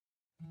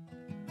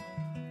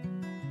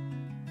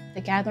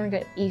The Gathering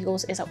of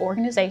Eagles is an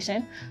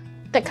organization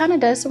that kind of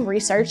does some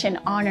research and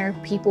honor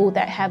people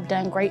that have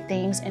done great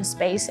things in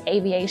space,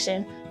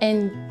 aviation,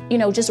 and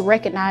just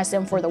recognize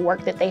them for the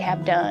work that they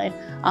have done,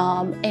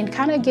 and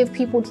kind of give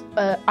people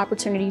an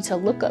opportunity to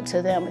look up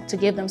to them, to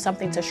give them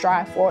something to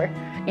strive for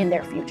in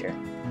their future.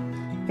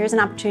 Here's an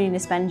opportunity to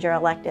spend your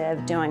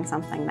elective doing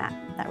something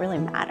that really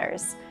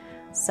matters.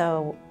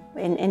 So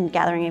in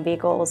Gathering of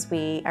Eagles,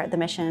 the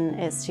mission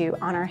is to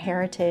honor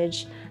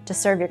heritage, to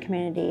serve your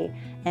community,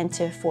 and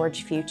to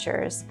forge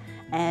futures.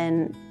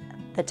 And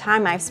the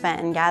time I've spent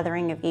in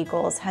Gathering of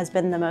Eagles has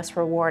been the most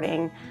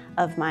rewarding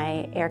of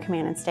my Air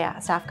Command and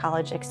Staff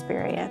College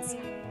experience.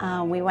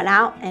 We went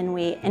out and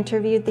we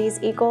interviewed these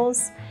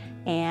Eagles,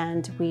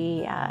 and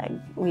we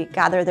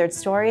gathered their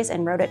stories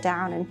and wrote it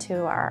down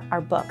into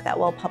our book that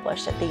we'll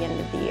publish at the end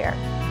of the year.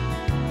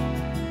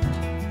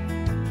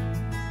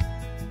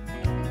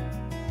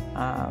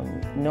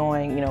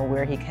 Knowing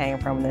where he came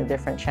from, the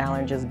different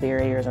challenges,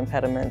 barriers,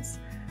 impediments,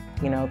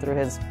 through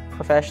his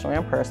professional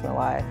and personal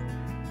life,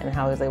 and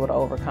how he was able to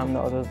overcome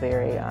those was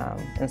very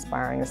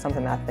inspiring. It's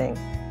something that I think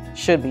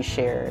should be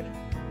shared,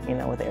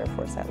 with the Air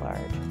Force at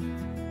large.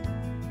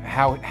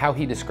 How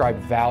he described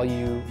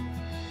value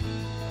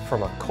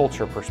from a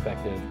culture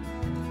perspective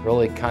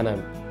really kind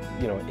of,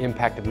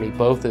 impacted me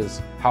both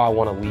as how I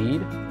want to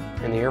lead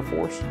in the Air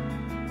Force,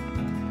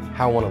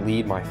 how I want to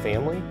lead my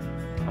family,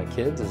 my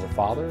kids as a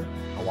father,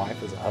 my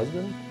wife as a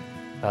husband.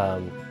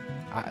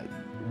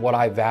 What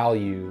I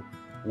value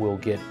will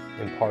get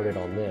imparted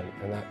on them,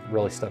 and that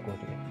really stuck with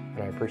me,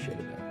 and I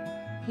appreciated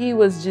that. He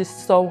was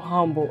just so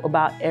humble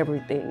about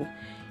everything,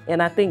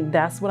 and I think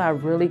that's what I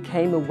really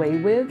came away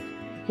with,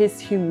 his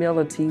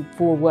humility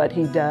for what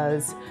he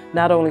does,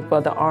 not only for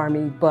the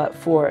Army, but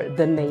for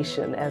the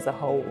nation as a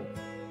whole.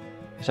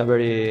 He's a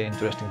very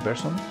interesting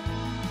person.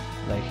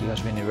 Like, he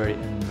has been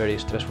in very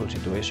stressful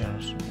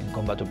situations in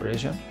combat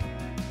operations,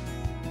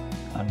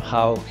 and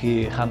how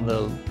he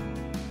handled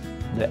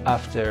the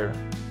after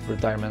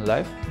retirement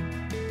life.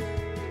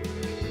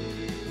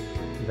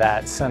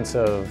 That sense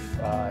of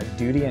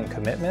duty and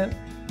commitment,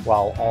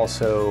 while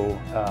also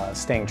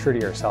staying true to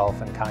yourself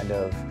and kind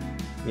of,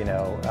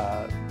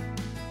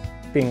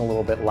 being a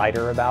little bit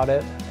lighter about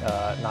it,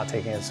 not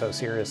taking it so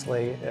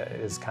seriously,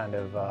 is kind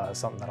of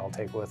something that I'll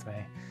take with me.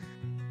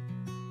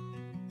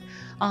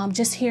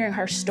 Just hearing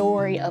her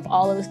story of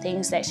all of the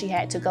things that she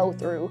had to go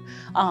through,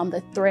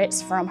 the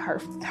threats from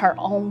her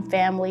own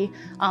family,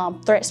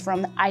 threats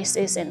from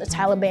ISIS and the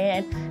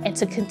Taliban, and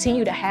to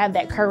continue to have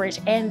that courage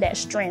and that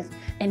strength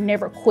and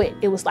never quit.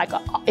 It was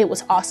it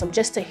was awesome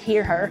just to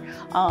hear her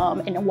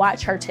and to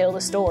watch her tell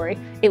the story.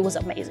 It was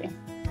amazing.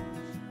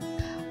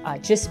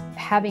 Just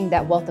having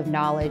that wealth of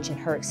knowledge and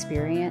her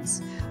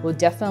experience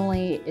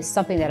is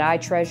something that I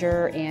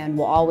treasure and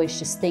will always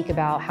just think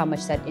about how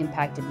much that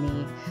impacted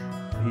me.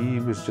 He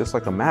was just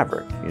like a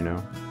maverick,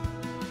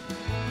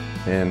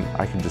 and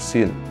I can just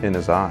see it in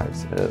his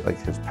eyes, like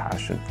his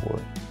passion for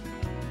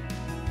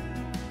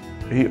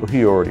it.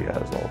 He already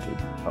has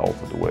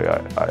altered the way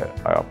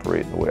I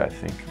operate and the way I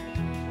think.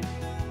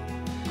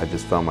 I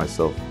just found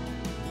myself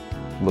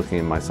looking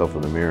at myself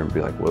in the mirror and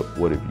be like,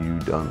 what have you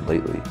done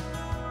lately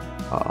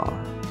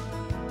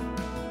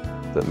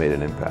that made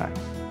an impact?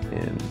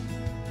 And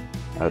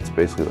that's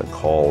basically the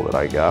call that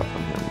I got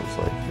from him. It's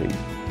like, hey,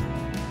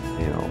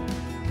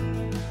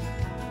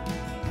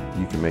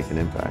 you can make an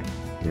impact.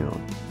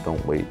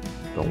 Don't wait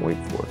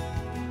for it.